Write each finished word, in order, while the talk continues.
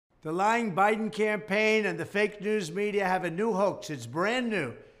The lying Biden campaign and the fake news media have a new hoax. It's brand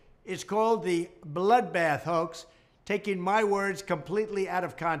new. It's called the Bloodbath hoax, taking my words completely out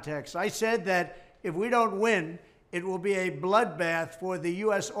of context. I said that if we don't win, it will be a bloodbath for the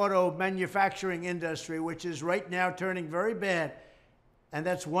U.S. auto manufacturing industry, which is right now turning very bad. And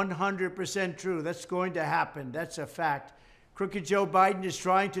that's 100% true. That's going to happen. That's a fact. Crooked Joe Biden is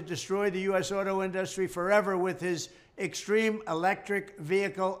trying to destroy the U.S. auto industry forever with his extreme electric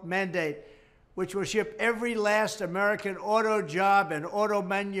vehicle mandate, which will ship every last American auto job and auto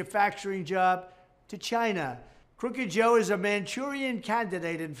manufacturing job to China. Crooked Joe is a Manchurian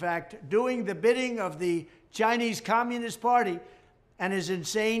candidate, in fact, doing the bidding of the Chinese Communist Party and his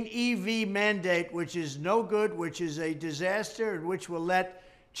insane EV mandate, which is no good, which is a disaster, and which will let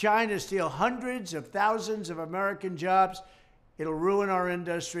China steal hundreds of thousands of American jobs. It'll ruin our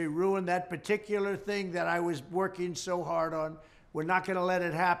industry, ruin that particular thing that I was working so hard on. We're not going to let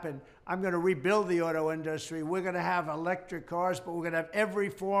it happen. I'm going to rebuild the auto industry. We're going to have electric cars, but we're going to have every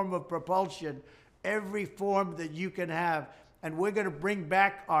form of propulsion, every form that you can have. And we're going to bring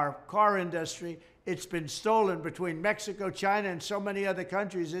back our car industry. It's been stolen between Mexico, China, and so many other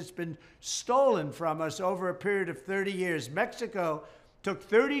countries. It's been stolen from us over a period of 30 years. Mexico took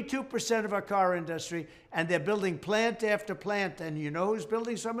 32% of our car industry, and they're building plant after plant. And you know who's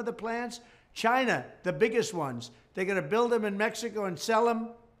building some of the plants? China, the biggest ones. They're going to build them in Mexico and sell them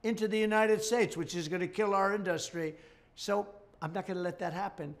into the United States, which is going to kill our industry. So I'm not going to let that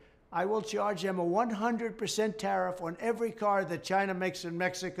happen. I will charge them a 100% tariff on every car that China makes in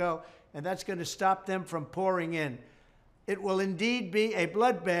Mexico, and that's going to stop them from pouring in. It will indeed be a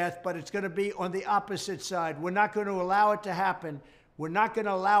bloodbath, but it's going to be on the opposite side. We're not going to allow it to happen. We're not going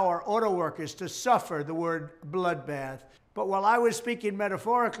to allow our auto workers to suffer the word bloodbath. But while I was speaking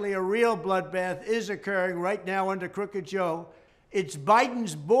metaphorically, a real bloodbath is occurring right now under Crooked Joe. It's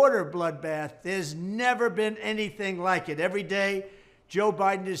Biden's border bloodbath. There's never been anything like it. Every day, Joe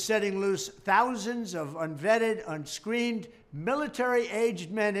Biden is setting loose thousands of unvetted, unscreened,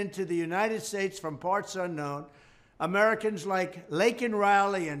 military-aged men into the United States from parts unknown. Americans like Laken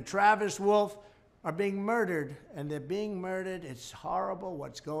Riley and Travis Wolfe are being murdered, and they're being murdered. It's horrible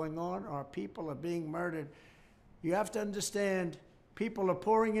what's going on. Our people are being murdered. You have to understand, people are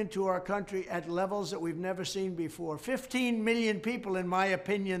pouring into our country at levels that we've never seen before. 15 million people, in my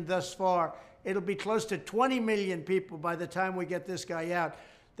opinion, thus far. It'll be close to 20 million people by the time we get this guy out.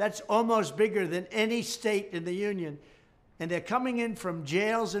 That's almost bigger than any state in the union. And they're coming in from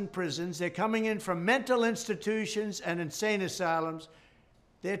jails and prisons. They're coming in from mental institutions and insane asylums.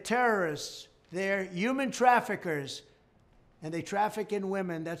 They're terrorists. They're human traffickers. And they traffic in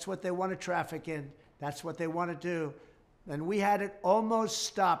women. That's what they want to traffic in. That's what they want to do. And we had it almost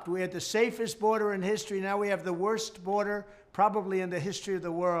stopped. We had the safest border in history. Now we have the worst border probably in the history of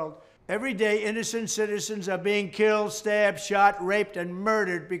the world. Every day, innocent citizens are being killed, stabbed, shot, raped, and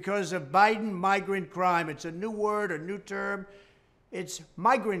murdered because of Biden migrant crime. It's a new word, a new term. It's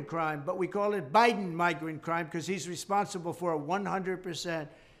migrant crime, but we call it Biden migrant crime because he's responsible for it 100%.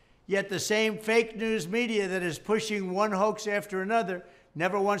 Yet the same fake news media that is pushing one hoax after another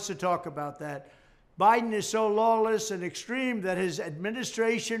never wants to talk about that. Biden is so lawless and extreme that his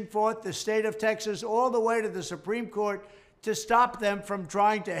administration fought the state of Texas all the way to the Supreme Court to stop them from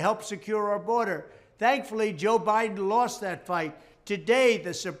trying to help secure our border. Thankfully, Joe Biden lost that fight. Today,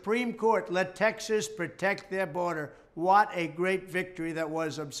 the Supreme Court let Texas protect their border. What a great victory that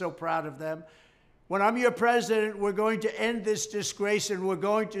was. I'm so proud of them. When I'm your president, we're going to end this disgrace and we're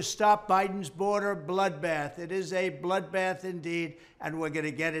going to stop Biden's border bloodbath. It is a bloodbath indeed, and we're going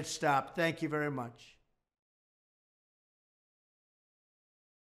to get it stopped. Thank you very much.